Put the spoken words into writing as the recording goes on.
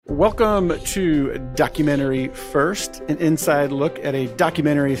Welcome to Documentary First, an inside look at a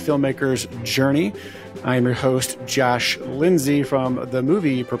documentary filmmaker's journey. I am your host, Josh Lindsay from the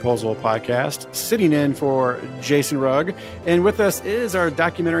Movie Proposal Podcast, sitting in for Jason Rugg. And with us is our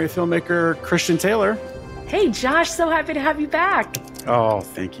documentary filmmaker, Christian Taylor. Hey, Josh, so happy to have you back. Oh,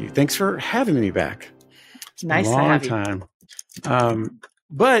 thank you. Thanks for having me back. It's nice to have you.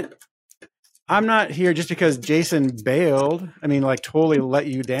 But I'm not here just because Jason bailed. Totally let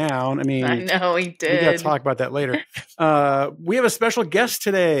you down. I know he did. We got to talk about that later. We have a special guest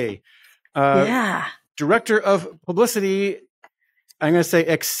today. Director of Publicity. I'm going to say,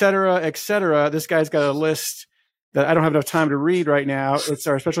 et cetera, et cetera. This guy's got a list that I don't have enough time to read right now. It's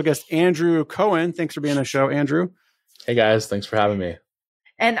our special guest, Andrew Cohen. Thanks for being on the show, Andrew. Hey, guys. Thanks for having me.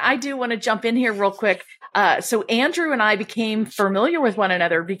 And I do want to jump in here real quick. So Andrew and I became familiar with one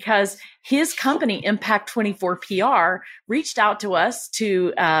another because his company, Impact24 PR, reached out to us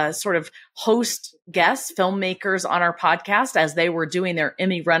to sort of host guests, filmmakers on our podcast as they were doing their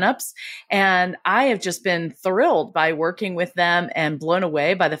Emmy run-ups. And I have just been thrilled by working with them and blown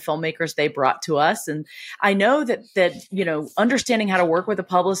away by the filmmakers they brought to us. And I know that understanding how to work with a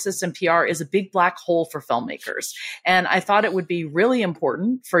publicist and PR is a big black hole for filmmakers. And I thought it would be really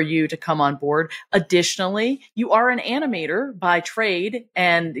important for you to come on board. Additionally, you are an animator by trade,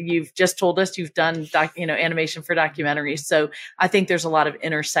 and you've just told us you've done animation for documentaries. So I think there's a lot of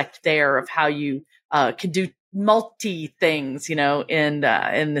intersect there of how you can do multi things, in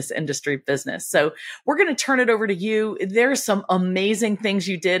this industry business. So we're going to turn it over to you. There's some amazing things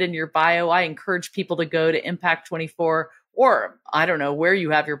you did in your bio. I encourage people to go to Impact24, or I don't know where you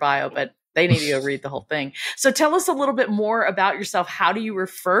have your bio, but they need to go read the whole thing. So tell us a little bit more about yourself. How do you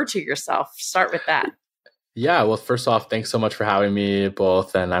refer to yourself? Start with that. Yeah. Well, first off, thanks so much for having me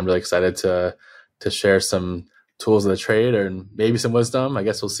both. And I'm really excited to share some tools of the trade and maybe some wisdom. I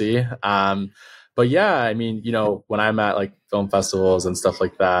guess we'll see. But yeah, when I'm at like film festivals and stuff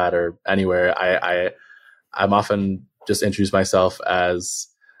like that or anywhere, I'm often just introduce myself as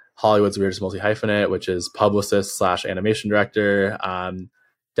Hollywood's weirdest multi-hyphenate, which is publicist / animation director.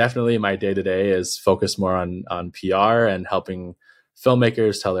 Definitely my day-to-day is focused more on PR and helping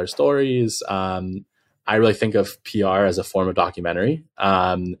filmmakers tell their stories. I really think of PR as a form of documentary,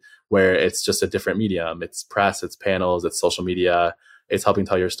 where it's just a different medium. It's press, it's panels, it's social media. It's helping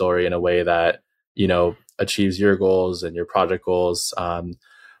tell your story in a way that, achieves your goals and your project goals.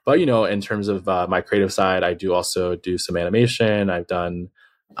 But in terms of my creative side, I do also do some animation. I've done,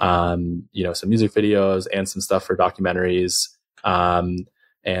 some music videos and some stuff for documentaries.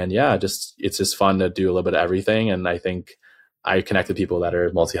 And yeah, it's just fun to do a little bit of everything. And I think I connect with people that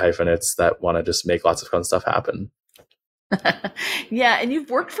are multi-hyphenates that want to just make lots of fun stuff happen. Yeah. And you've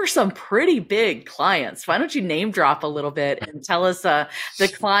worked for some pretty big clients. Why don't you name drop a little bit and tell us the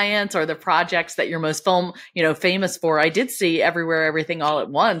clients or the projects that you're most famous for? I did see Everywhere, Everything, All at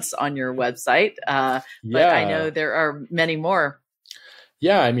Once on your website. But I know there are many more.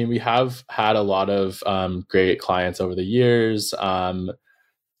 Yeah. We have had a lot of great clients over the years.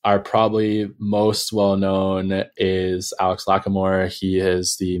 Our probably most well-known is Alex Lacamoire. He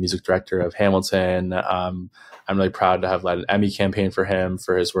is the music director of Hamilton. I'm really proud to have led an Emmy campaign for him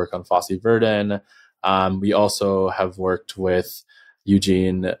for his work on Fosse Verdon. We also have worked with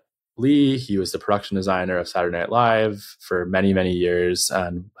Eugene Lee. He was the production designer of Saturday Night Live for many, many years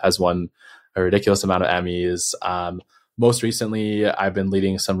and has won a ridiculous amount of Emmys. Most recently, I've been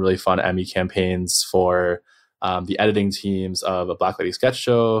leading some really fun Emmy campaigns for the editing teams of A Black Lady Sketch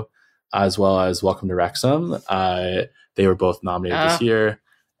Show, as well as Welcome to Wrexham. They were both nominated this year.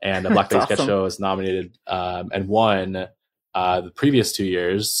 And A Black Lady Sketch Show is nominated and won the previous 2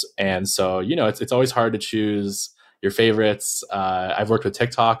 years. And so, it's always hard to choose your favorites. I've worked with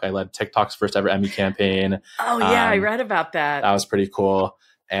TikTok. I led TikTok's first ever Emmy campaign. Oh, yeah. I read about that. That was pretty cool.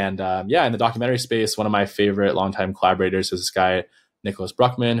 And in the documentary space, one of my favorite longtime collaborators is this guy, Nicholas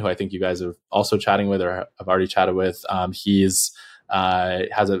Bruckman, who I think you guys are also chatting with or have already chatted with. He's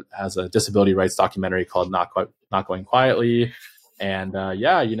has a disability rights documentary called Not Going Quietly. And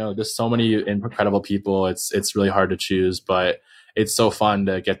there's so many incredible people. It's really hard to choose, but it's so fun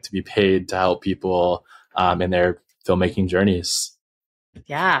to get to be paid to help people in their filmmaking journeys.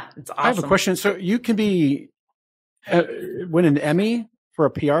 Yeah, it's awesome. I have a question. So you can win an Emmy for a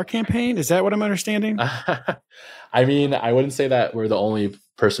PR campaign? Is that what I'm understanding? I wouldn't say that we're the only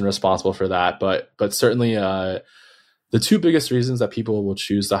person responsible for that, but certainly the two biggest reasons that people will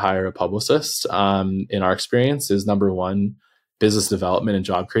choose to hire a publicist in our experience is number one, business development and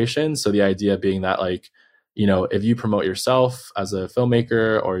job creation. So the idea being that if you promote yourself as a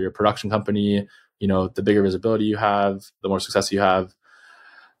filmmaker or your production company, the bigger visibility you have, the more success you have,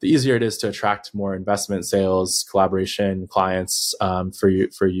 the easier it is to attract more investment, sales, collaboration, clients for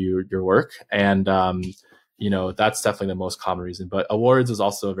your work. And that's definitely the most common reason. But awards is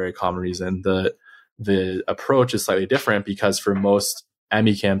also a very common reason. The approach is slightly different because for most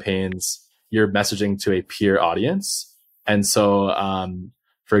Emmy campaigns, you're messaging to a peer audience. And so,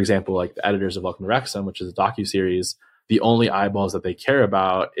 for example, like the editors of Welcome to Wrexham, which is a docuseries, the only eyeballs that they care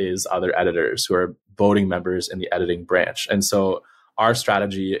about is other editors who are voting members in the editing branch. And so our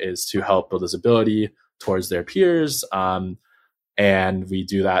strategy is to help build visibility towards their peers. And we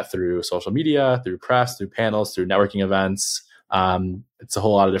do that through social media, through press, through panels, through networking events. It's a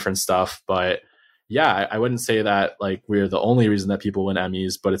whole lot of different stuff. But yeah, I wouldn't say that like we're the only reason that people win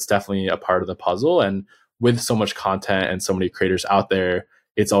Emmys, but it's definitely a part of the puzzle. And with so much content and so many creators out there,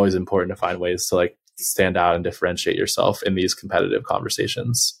 it's always important to find ways to like stand out and differentiate yourself in these competitive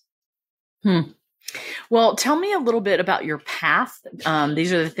conversations. Well, tell me a little bit about your path.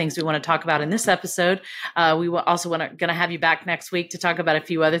 These are the things we want to talk about in this episode. We also going to have you back next week to talk about a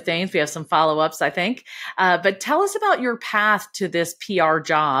few other things. We have some follow-ups, I think. But tell us about your path to this PR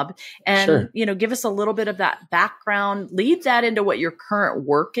job and, Sure. Give us a little bit of that background, lead that into what your current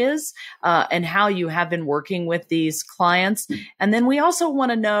work is and how you have been working with these clients. And then we also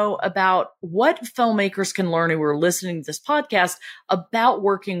want to know about what filmmakers can learn who are listening to this podcast about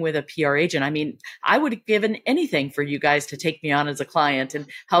working with a PR agent. I mean, I would have given anything for you guys to take me on as a client and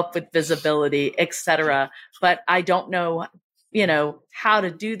help with visibility, et cetera. But I don't know, how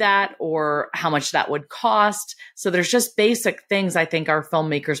to do that or how much that would cost. So there's just basic things I think our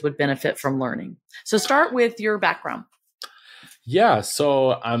filmmakers would benefit from learning. So start with your background. Yeah.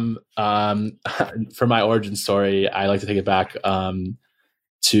 So I'm, for my origin story, I like to take it back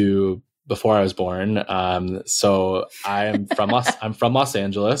to before I was born. So I'm from Los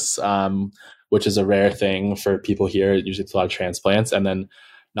Angeles, which is a rare thing for people here. Usually it's a lot of transplants. And then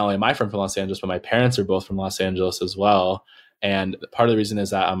not only am I from Los Angeles, but my parents are both from Los Angeles as well. And part of the reason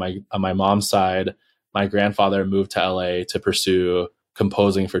is that on my mom's side, my grandfather moved to LA to pursue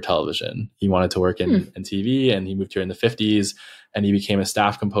composing for television. He wanted to work in TV, and he moved here in the 50s, and he became a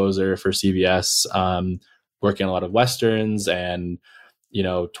staff composer for CBS, working on a lot of Westerns and,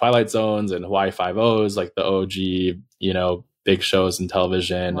 Twilight Zones and Hawaii Five-O's, like the OG, big shows in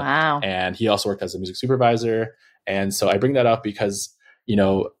television. Wow. And he also worked as a music supervisor. And so I bring that up because,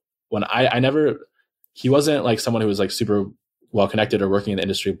 when he wasn't like someone who was like super well connected or working in the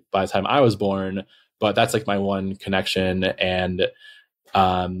industry by the time I was born, but that's like my one connection. And,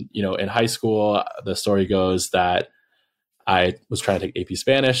 in high school, the story goes that I was trying to take AP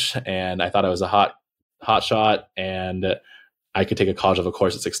Spanish and I thought I was a hot shot and I could take a college level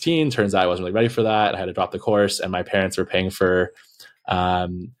course at 16. Turns out I wasn't really ready for that. I had to drop the course, and my parents were paying for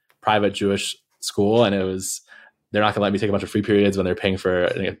private Jewish school. And they're not going to let me take a bunch of free periods when they're paying for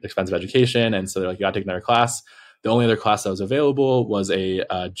an expensive education. And so they're like, you got to take another class. The only other class that was available was a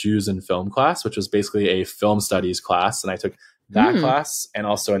Jews in film class, which was basically a film studies class. And I took that class and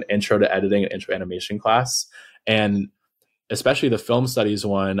also an intro to editing and intro animation class. And especially the film studies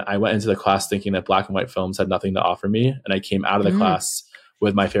one, I went into the class thinking that black and white films had nothing to offer me. And I came out of the class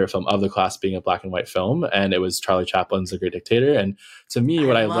with my favorite film of the class being a black and white film. And it was Charlie Chaplin's The Great Dictator. And to me,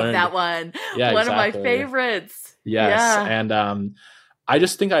 what I love learned... that one. Yeah, one exactly. of my favorites. Yes. Yeah. And I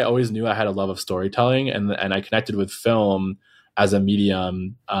just think I always knew I had a love of storytelling, and I connected with film as a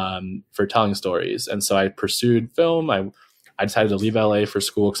medium for telling stories. And so I pursued film. I decided to leave LA for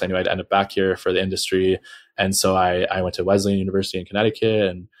school because I knew I'd end up back here for the industry. And so I went to Wesleyan University in Connecticut,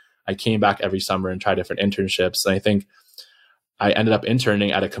 and I came back every summer and tried different internships. And I think I ended up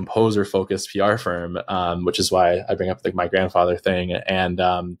interning at a composer-focused PR firm, which is why I bring up like my grandfather thing. And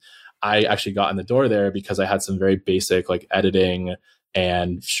I actually got in the door there because I had some very basic like editing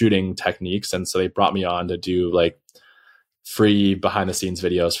and shooting techniques. And so they brought me on to do like free behind the scenes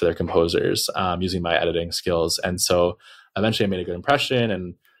videos for their composers using my editing skills. And so eventually I made a good impression,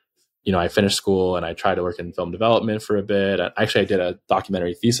 and, I finished school and I tried to work in film development for a bit. Actually, I did a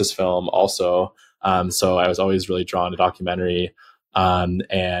documentary thesis film also. So I was always really drawn to documentary, and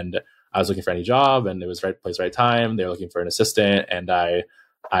I was looking for any job, and it was right place, right time. They were looking for an assistant, and I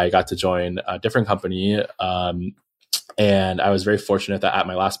got to join a different company. And I was very fortunate that at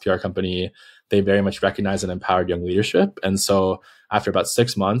my last PR company, they very much recognized and empowered young leadership. And so after about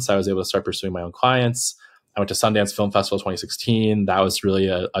 6 months, I was able to start pursuing my own clients. I went to Sundance Film Festival 2016. That was really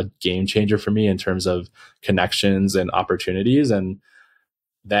a game changer for me in terms of connections and opportunities. And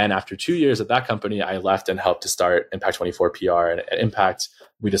then after 2 years at that company, I left and helped to start Impact24 PR. And at Impact,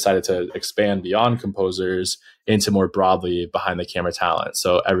 we decided to expand beyond composers into more broadly behind the camera talent.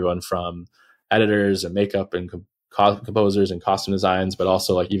 So everyone from editors and makeup and composers and costume designs, but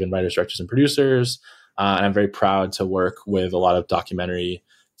also like even writers, directors, and producers. And I'm very proud to work with a lot of documentary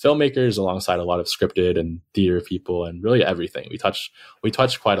filmmakers alongside a lot of scripted and theater people and really everything. We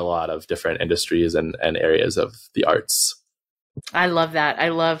touch quite a lot of different industries and areas of the arts. I love that. I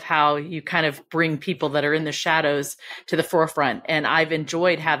love how you kind of bring people that are in the shadows to the forefront. And I've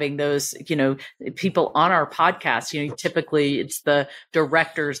enjoyed having those, people on our podcast. Typically it's the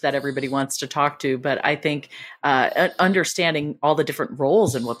directors that everybody wants to talk to. But I think understanding all the different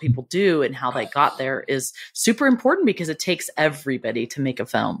roles and what people do and how they got there is super important because it takes everybody to make a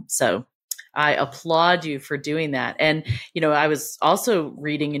film. So I applaud you for doing that. And, I was also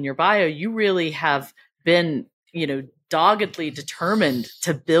reading in your bio, you really have been, doggedly determined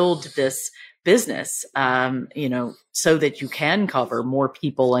to build this business, so that you can cover more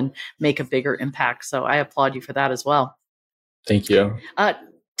people and make a bigger impact. So I applaud you for that as well. Thank you.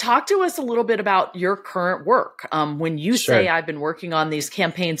 Talk to us a little bit about your current work. When you say I've been working on these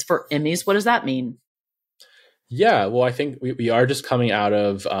campaigns for Emmys, what does that mean? Yeah, well, I think we are just coming out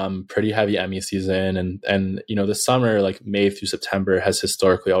of pretty heavy Emmy season. And the summer, like May through September, has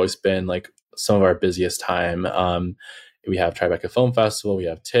historically always been like some of our busiest time. We have Tribeca Film Festival, we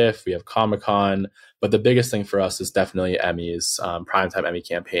have TIFF, we have Comic-Con, but the biggest thing for us is definitely Emmys, primetime Emmy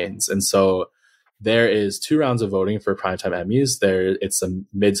campaigns. And so there is 2 rounds of voting for primetime Emmys. It's a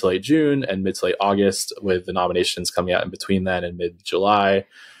mid to late June and mid to late August, with the nominations coming out in between then and mid-July.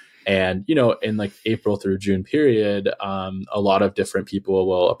 And, in like April through June period, a lot of different people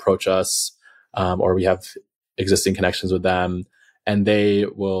will approach us, or we have existing connections with them, and they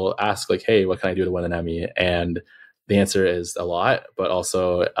will ask like, hey, what can I do to win an Emmy? And the answer is a lot, but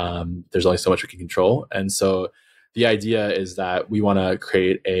also there's only so much we can control. And so the idea is that we want to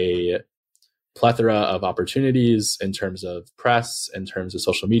create a plethora of opportunities in terms of press, in terms of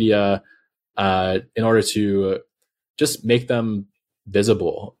social media, in order to just make them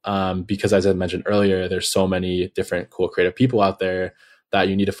visible. Because as I mentioned earlier, there's so many different cool creative people out there that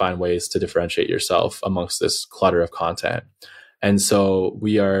you need to find ways to differentiate yourself amongst this clutter of content. And so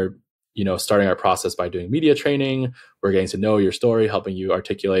we are starting our process by doing media training. We're getting to know your story, helping you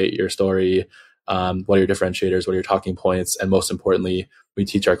articulate your story. What are your differentiators? What are your talking points? And most importantly, we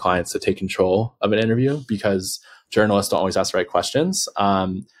teach our clients to take control of an interview, because journalists don't always ask the right questions.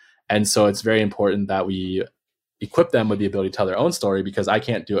 And so it's very important that we equip them with the ability to tell their own story, because I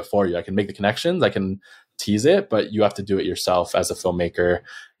can't do it for you. I can make the connections, I can tease it, but you have to do it yourself as a filmmaker.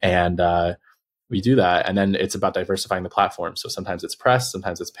 And we do that. And then it's about diversifying the platform. So sometimes it's press,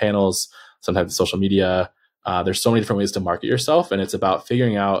 sometimes it's panels, sometimes it's social media. There's so many different ways to market yourself. And it's about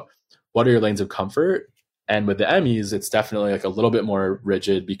figuring out what are your lanes of comfort. And with the Emmys, it's definitely like a little bit more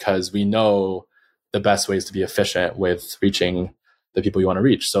rigid, because we know the best ways to be efficient with reaching the people you want to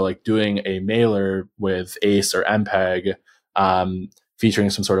reach. So like doing a mailer with ACE or MPEG, featuring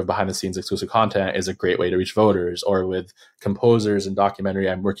some sort of behind the scenes exclusive content is a great way to reach voters. Or with composers and documentary,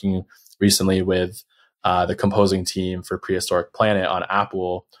 I'm working recently with the composing team for Prehistoric Planet on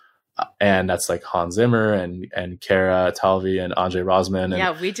Apple. And that's like Hans Zimmer and Kara Talvi and Andrzej Rosman.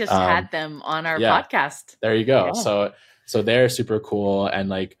 Yeah, we just had them on our podcast. There you go. Yeah. So they're super cool. And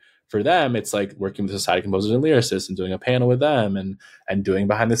like for them, it's like working with Society of Composers and Lyricists and doing a panel with them and doing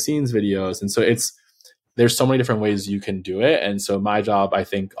behind the scenes videos. And so there's so many different ways you can do it. And so my job, I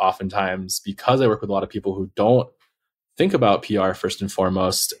think oftentimes, because I work with a lot of people who don't think about PR first and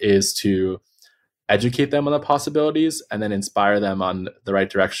foremost, is to educate them on the possibilities and then inspire them on the right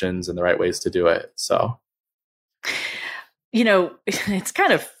directions and the right ways to do it. So, it's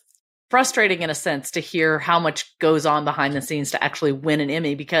kind of frustrating in a sense to hear how much goes on behind the scenes to actually win an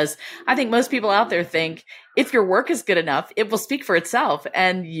Emmy, because I think most people out there think if your work is good enough, it will speak for itself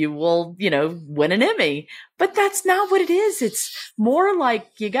and you will, win an Emmy. But that's not what it is. It's more like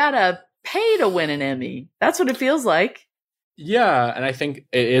you gotta pay to win an Emmy. That's what it feels like. Yeah. And I think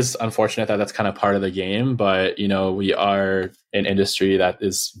it is unfortunate that that's kind of part of the game, but we are an industry that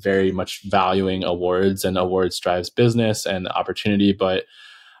is very much valuing awards, and awards drives business and opportunity. But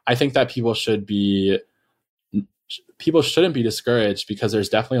I think that people shouldn't be discouraged, because there's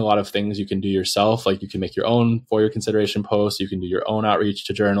definitely a lot of things you can do yourself. Like you can make your own for your consideration posts. You can do your own outreach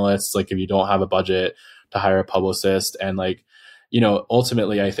to journalists. Like if you don't have a budget to hire a publicist, and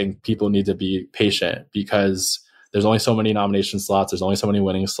ultimately I think people need to be patient, because there's only so many nomination slots. There's only so many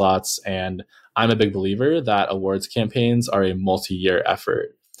winning slots. And I'm a big believer that awards campaigns are a multi-year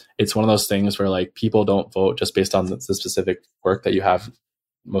effort. It's one of those things where like people don't vote just based on the specific work that you have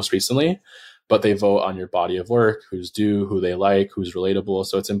most recently, but they vote on your body of work, who's due, who they like, who's relatable.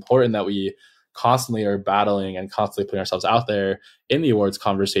 So it's important that we constantly are battling and constantly putting ourselves out there in the awards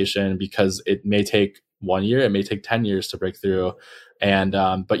conversation, because it may take 1 year. It may take 10 years to break through. And,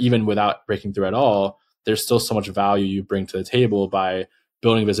 but even without breaking through at all, there's still so much value you bring to the table by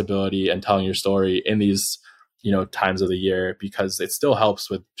building visibility and telling your story in these, times of the year, because it still helps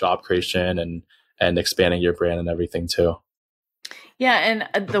with job creation and expanding your brand and everything too. Yeah.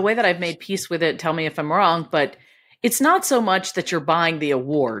 And the way that I've made peace with it, tell me if I'm wrong, but it's not so much that you're buying the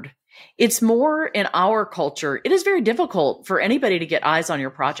award. It's more in our culture. It is very difficult for anybody to get eyes on your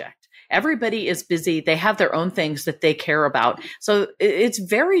project. Everybody is busy. They have their own things that they care about. So it's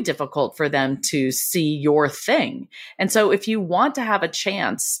very difficult for them to see your thing. And so if you want to have a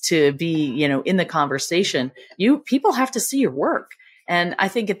chance to be, in the conversation, people have to see your work. And I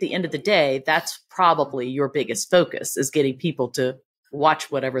think at the end of the day, that's probably your biggest focus, is getting people to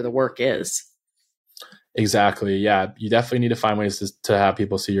watch whatever the work is. Exactly. Yeah. You definitely need to find ways to have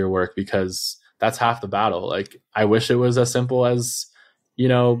people see your work, because that's half the battle. Like, I wish it was as simple as,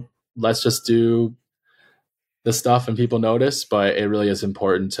 let's just do the stuff and people notice, but it really is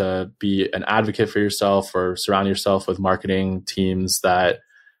important to be an advocate for yourself, or surround yourself with marketing teams that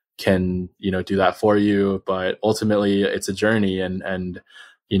can, do that for you. But ultimately it's a journey, and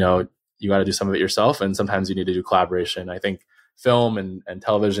you got to do some of it yourself. And sometimes you need to do collaboration. I think film and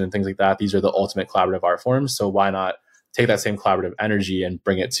television and things like that, these are the ultimate collaborative art forms. So why not take that same collaborative energy and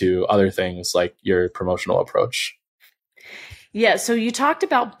bring it to other things like your promotional approach? Yeah. So you talked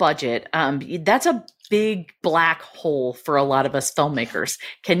about budget. That's a big black hole for a lot of us filmmakers.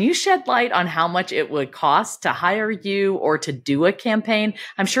 Can you shed light on how much it would cost to hire you or to do a campaign?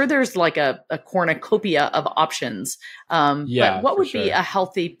 I'm sure there's like a cornucopia of options. But what would be a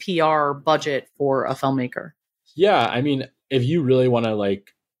healthy PR budget for a filmmaker? Yeah. I mean, if you really want to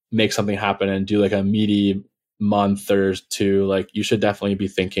make something happen and do a meaty month or two, you should definitely be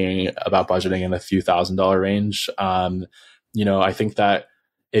thinking about budgeting in the few $1,000s range. I think that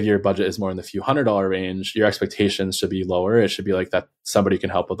if your budget is more in the few $100s range, your expectations should be lower. It should be that somebody can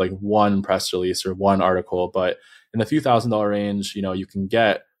help with one press release or one article. But in the few $1,000s range, you can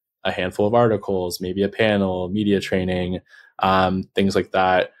get a handful of articles, maybe a panel, media training, things like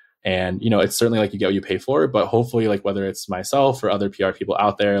that. And, it's certainly you get what you pay for, but hopefully whether it's myself or other PR people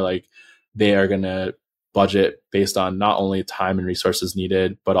out there, they are going to budget based on not only time and resources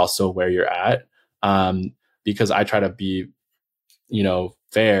needed, but also where you're at. Because I try to be,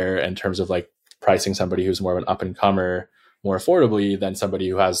 fair in terms of pricing somebody who's more of an up and comer more affordably than somebody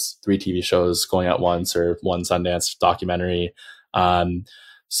who has 3 TV shows going at once or 1 Sundance documentary.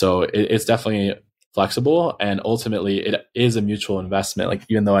 So it's definitely flexible, and ultimately it is a mutual investment.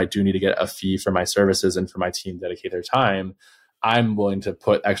 Even though I do need to get a fee for my services and for my team dedicate their time, I'm willing to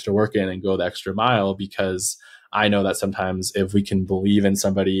put extra work in and go the extra mile, because I know that sometimes if we can believe in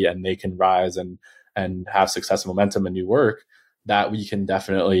somebody and they can rise and have success and momentum and new work, that we can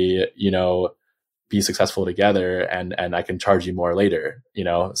definitely, be successful together, and I can charge you more later,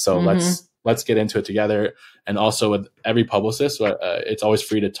 so let's get into it together. And also with every publicist, it's always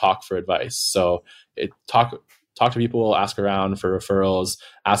free to talk for advice. So talk to people, ask around for referrals,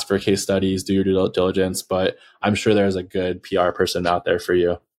 ask for case studies, do your due diligence, but I'm sure there's a good PR person out there for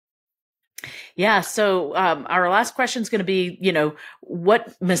you. Yeah. So our last question is going to be,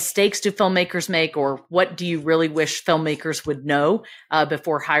 what mistakes do filmmakers make, or what do you really wish filmmakers would know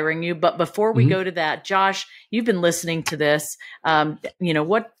before hiring you? But before we go to that, Josh, you've been listening to this.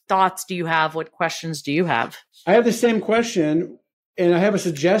 What thoughts do you have? What questions do you have? I have the same question, and I have a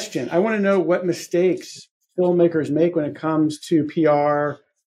suggestion. I want to know what mistakes filmmakers make when it comes to PR,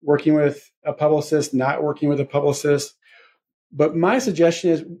 working with a publicist, not working with a publicist. But my suggestion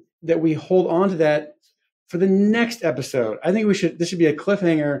is that we hold on to that for the next episode. I think this should be a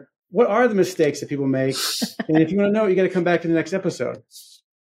cliffhanger. What are the mistakes that people make? And if you want to know, you got to come back to the next episode.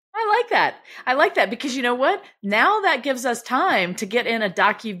 I like that because you know what? Now that gives us time to get in a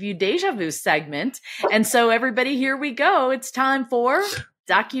DocuView Deja Vu segment. And so everybody, here we go. It's time for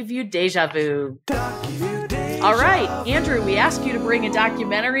DocuView Deja Vu. All right, Andrew, we asked you to bring a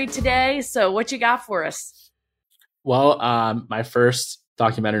documentary today. So what you got for us? Well, my first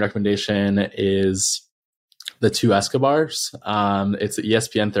documentary recommendation is The Two Escobars. It's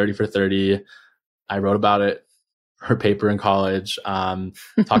ESPN 30 for 30. I wrote about it for a paper in college,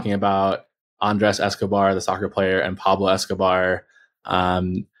 talking about Andres Escobar, the soccer player, and Pablo Escobar,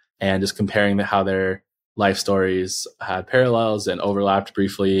 and just comparing how their life stories had parallels and overlapped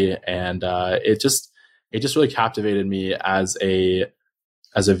briefly. And it just really captivated me as a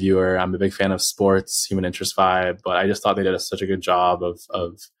viewer. I'm a big fan of sports, human interest vibe, but I just thought they did such a good job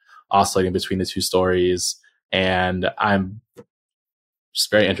of oscillating between the two stories. And I'm just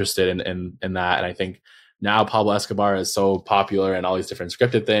very interested in that. And I think now Pablo Escobar is so popular and all these different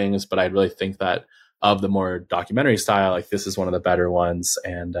scripted things, but I really think that of the more documentary style, like this is one of the better ones,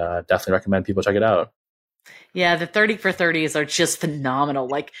 and definitely recommend people check it out. Yeah, the 30 for 30s are just phenomenal.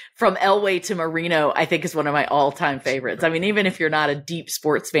 Like from Elway to Marino, I think is one of my all-time favorites. I mean, even if you're not a deep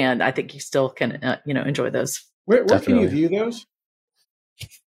sports fan, I think you still can, enjoy those. Where can you view those?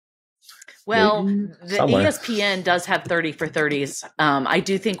 Well, the ESPN does have 30 for 30s. I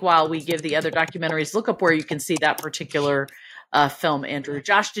do think while we give the other documentaries, look up where you can see that particular film, Andrew.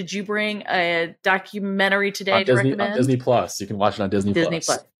 Josh, did you bring a documentary today to recommend? On Disney Plus. You can watch it on Disney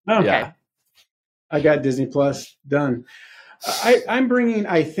Plus. Oh, okay. Yeah. I got Disney Plus done. I'm bringing,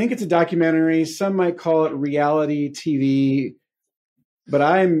 I think it's a documentary. Some might call it reality TV, but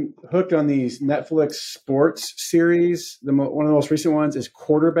I'm hooked on these Netflix sports series. One of the most recent ones is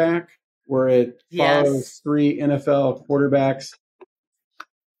Quarterback, where it follows 3 NFL quarterbacks.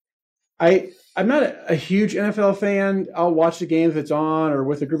 I'm not a huge NFL fan. I'll watch the game if it's on or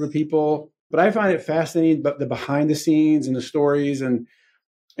with a group of people, but I find it fascinating, but the behind the scenes and the stories and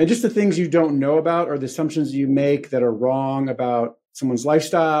just the things you don't know about or the assumptions you make that are wrong about someone's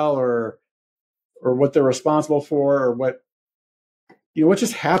lifestyle or what they're responsible for or what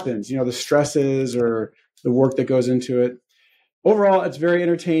just happens, the stresses or the work that goes into it. Overall, it's very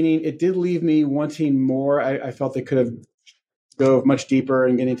entertaining. It did leave me wanting more. I felt they could have dove much deeper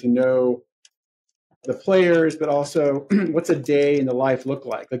in getting to know the players, but also what's a day in the life look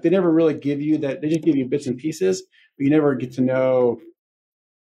like. Like they never really give you that. They just give you bits and pieces, but you never get to know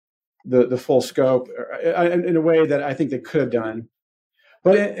the full scope in a way that I think they could have done.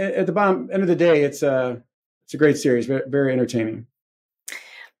 But at the end of the day, it's a great series, very, very entertaining.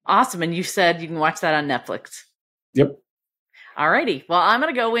 Awesome. And you said you can watch that on Netflix. Yep. All righty. Well, I'm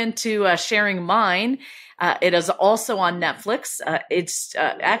going to go into sharing mine. It is also on Netflix. It's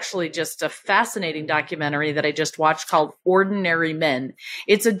actually just a fascinating documentary that I just watched called Ordinary Men.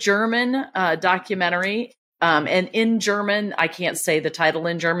 It's a German documentary. And in German, I can't say the title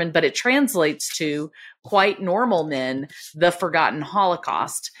in German, but it translates to Quite Normal Men, The Forgotten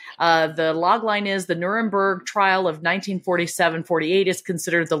Holocaust. The logline is the Nuremberg trial of 1947-48 is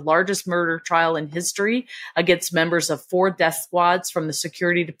considered the largest murder trial in history against members of 4 death squads from the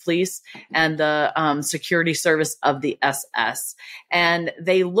security police and the security service of the SS. And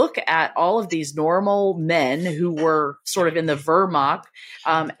they look at all of these normal men who were sort of in the Wehrmacht,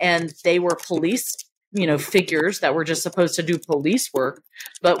 and they were police figures that were just supposed to do police work.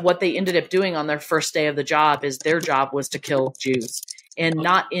 But what they ended up doing on their first day of the job is their job was to kill Jews, and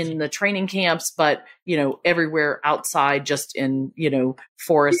not in the training camps, but, everywhere outside, just in,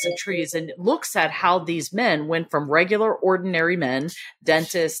 forests and trees. And it looks at how these men went from regular, ordinary men,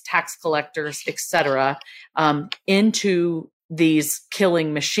 dentists, tax collectors, etc., into these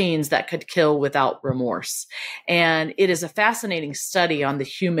killing machines that could kill without remorse. And it is a fascinating study on the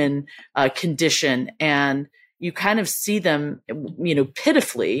human condition. And you kind of see them,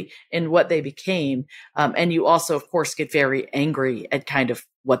 pitifully in what they became. And you also, of course, get very angry at kind of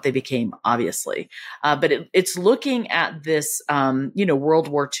what they became, obviously. But it's looking at this, World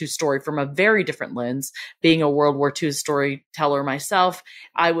War II story from a very different lens. Being a World War II storyteller myself,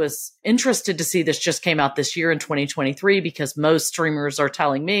 I was interested to see this just came out this year in 2023, because most streamers are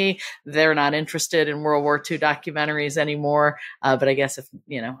telling me they're not interested in World War II documentaries anymore. But I guess if,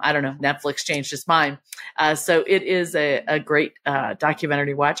 I don't know, Netflix changed its mind. So it is a great documentary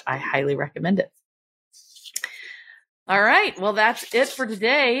to watch. I highly recommend it. All right. Well, that's it for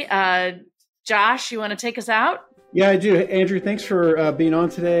today. Josh, you want to take us out? Yeah, I do. Andrew, thanks for being on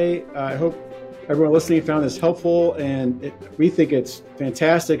today. I hope everyone listening found this helpful, and we think it's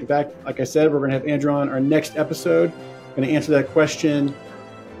fantastic. In fact, like I said, we're going to have Andrew on our next episode. We're going to answer that question: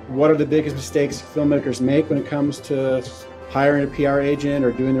 what are the biggest mistakes filmmakers make when it comes to hiring a PR agent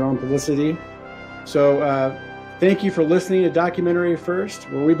or doing their own publicity? So thank you for listening to Documentary First,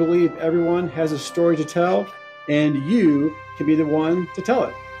 where we believe everyone has a story to tell, and you can be the one to tell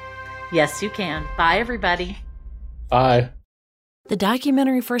it. Yes, you can. Bye, everybody. Bye. The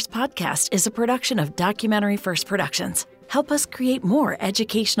Documentary First podcast is a production of Documentary First Productions. Help us create more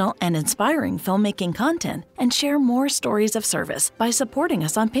educational and inspiring filmmaking content and share more stories of service by supporting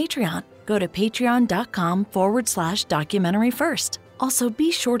us on Patreon. Go to patreon.com/documentaryfirst. Also,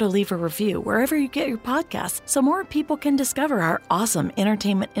 be sure to leave a review wherever you get your podcasts so more people can discover our awesome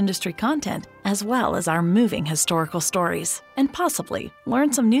entertainment industry content, as well as our moving historical stories, and possibly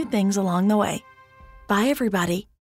learn some new things along the way. Bye, everybody.